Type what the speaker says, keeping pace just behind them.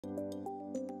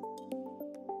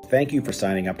thank you for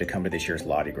signing up to come to this year's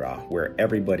Law-Di-Gras, where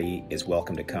everybody is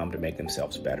welcome to come to make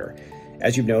themselves better.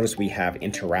 As you've noticed, we have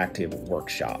interactive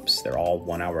workshops. They're all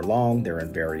 1 hour long. They're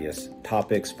in various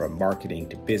topics, from marketing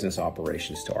to business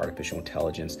operations to artificial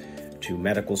intelligence to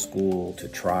medical school to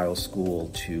trial school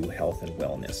to health and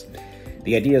wellness.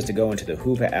 The idea is to go into the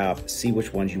Whova app, see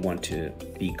which ones you want to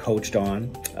be coached on,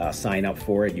 sign up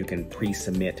for it. You can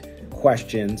pre-submit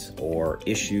questions or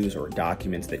issues or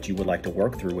documents that you would like to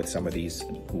work through with some of these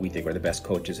who we think are the best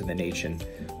coaches in the nation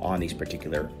on these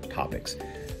particular topics.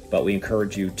 But we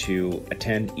encourage you to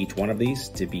attend each one of these,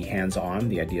 to be hands-on.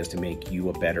 The idea is to make you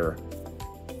a better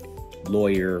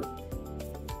lawyer,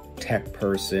 tech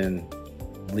person,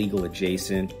 legal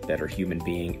adjacent, better human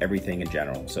being, everything in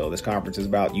general. So this conference is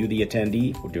about you, the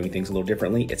attendee. We're doing things a little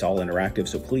differently. It's all interactive.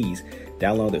 So please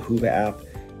download the Whova app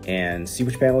and see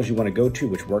which panels you want to go to,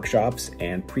 which workshops,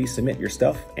 and pre-submit your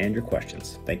stuff and your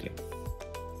questions. Thank you.